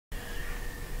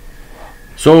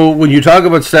So when you talk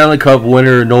about Stanley Cup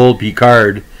winner Noel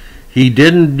Picard, he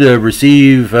didn't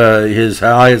receive his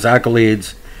highest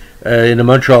accolades in the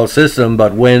Montreal system,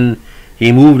 but when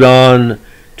he moved on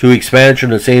to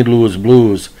expansion of St. Louis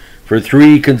Blues for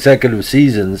 3 consecutive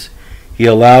seasons, he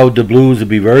allowed the Blues to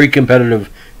be very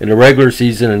competitive in the regular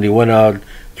season, and he went on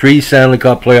 3 Stanley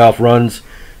Cup playoff runs,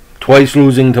 twice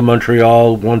losing to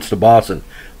Montreal, once to Boston.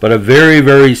 But a very,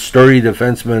 very sturdy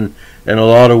defenseman in a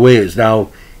lot of ways. Now,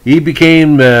 he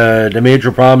became the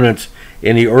major prominence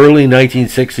in the early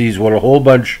 1960s with a whole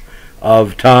bunch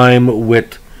of time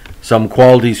with some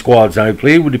quality squads. Now, he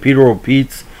played with the Peterborough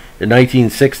Petes in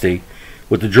 1960,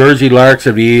 with the Jersey Larks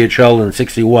of the AHL in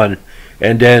 61,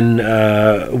 and then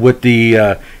with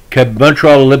the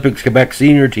Montreal Olympics Quebec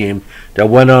senior team that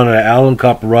went on an Allen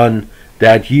Cup run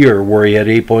that year where he had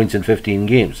 8 points in 15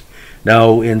 games.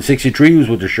 Now, in 63, he was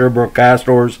with the Sherbrooke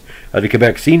Castors of the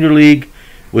Quebec Senior League,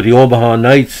 with the Omaha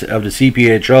Knights of the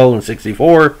CPHL in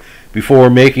 64, before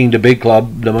making the big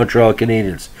club, the Montreal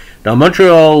Canadiens. Now,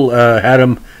 Montreal had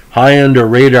him high on their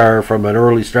radar from an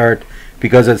early start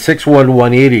because at 6'1",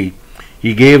 180,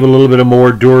 he gave a little bit of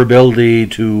more durability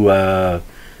to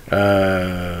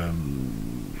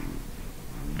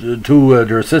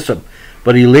their system.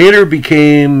 But he later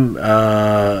became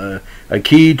a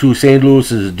key to St.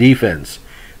 Louis's defense.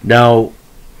 Now,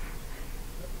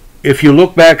 if you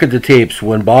look back at the tapes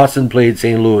when Boston played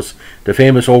St. Louis, the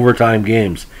famous overtime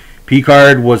games,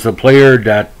 Picard was the player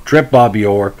that tripped Bobby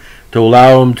Orr to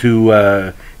allow him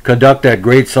to conduct that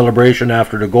great celebration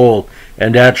after the goal.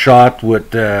 And that shot,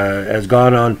 has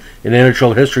gone on in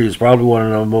NHL history, is probably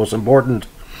one of the most important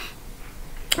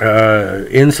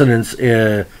incidents,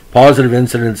 positive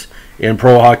incidents in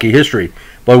pro hockey history.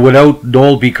 But without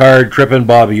Noel Picard tripping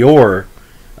Bobby Orr,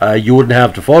 you wouldn't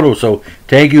have the photo. So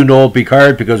thank you, Noel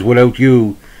Picard, because without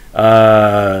you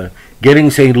getting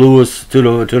St. Louis to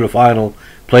the final,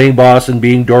 playing Boston,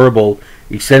 being durable,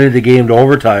 extended the game to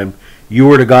overtime, you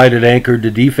were the guy that anchored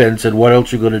the defense. And what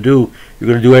else you're going to do? You're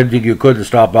going to do anything you could to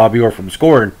stop Bobby Orr from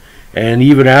scoring. And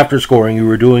even after scoring, you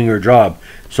were doing your job.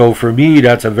 So for me,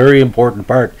 that's a very important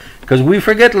part. Because we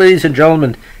forget, ladies and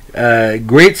gentlemen,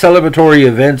 great celebratory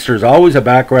events, there's always a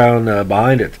background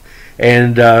behind it.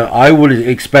 And I would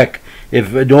expect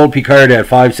if Noel Picard had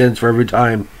 5 cents for every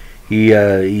time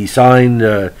he signed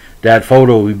that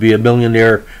photo, he'd be a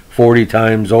millionaire 40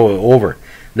 times over.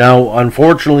 Now,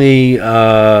 unfortunately,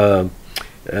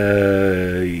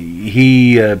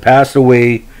 he passed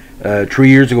away 3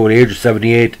 years ago at the age of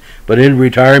 78. But in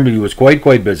retirement, he was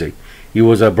quite busy. He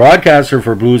was a broadcaster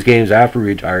for Blues games after he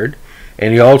retired,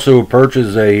 and he also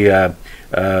purchased a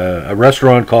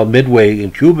restaurant called Midway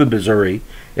in Cuba, Missouri,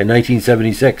 in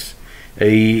 1976.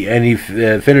 He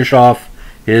finished off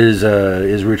his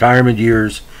retirement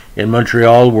years in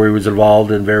Montreal, where he was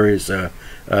involved in various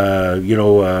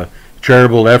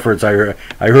charitable efforts. I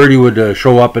heard he would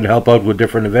show up and help out with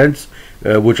different events,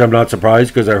 which I'm not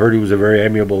surprised, because I heard he was a very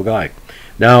amiable guy.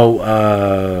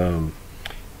 Now,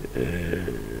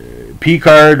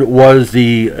 Picard was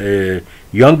the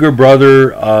younger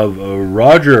brother of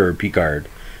Roger Picard,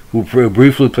 who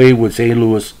briefly played with St.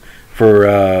 Louis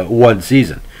for 1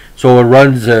 season. So it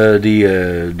runs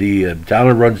the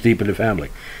talent runs deep in the family.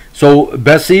 So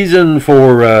best season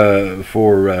for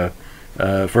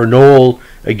Noel,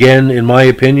 again, in my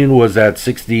opinion, was that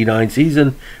 69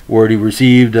 season where he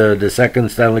received the second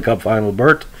Stanley Cup final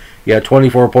berth. He had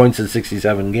 24 points in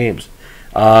 67 games.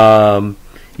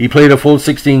 He played a full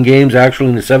 16 games actually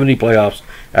in the 70 playoffs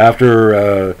after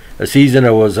a season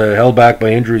that was held back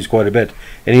by injuries quite a bit.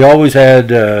 And he always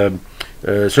had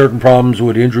certain problems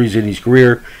with injuries in his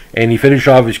career, and he finished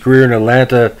off his career in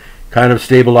Atlanta, kind of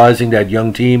stabilizing that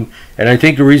young team. And I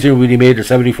think the reason when he made the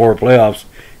 74 playoffs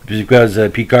is because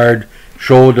Picard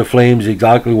showed the Flames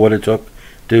exactly what it took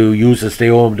to use a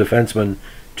stay-home defenseman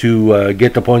to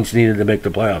get the points needed to make the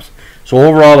playoffs. So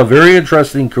overall, a very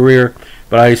interesting career.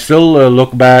 But I still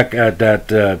look back at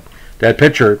that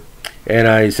picture, and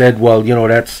I said, well, you know,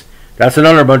 that's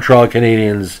another Montreal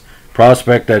Canadiens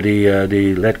prospect that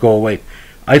they let go away.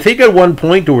 I think at one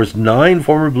point there was 9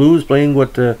 former Blues playing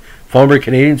with former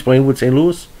Canadiens playing with St.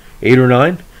 Louis, 8 or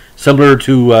 9, similar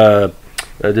to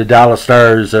the Dallas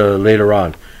Stars later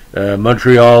on.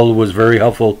 Montreal was very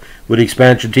helpful with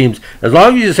expansion teams. As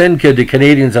long as you send the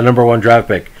Canadiens a #1 draft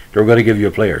pick, they're going to give you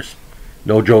players.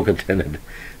 No joke intended.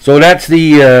 So that's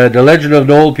the legend of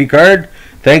Noel Picard.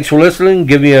 Thanks for listening.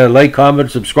 Give me a like,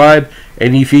 comment, subscribe.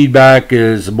 Any feedback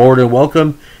is more than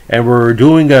welcome. And we're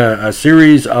doing a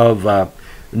series of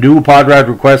new Podrad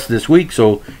requests this week.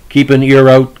 So keep an ear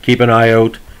out, keep an eye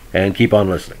out, and keep on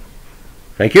listening.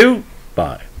 Thank you.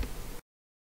 Bye.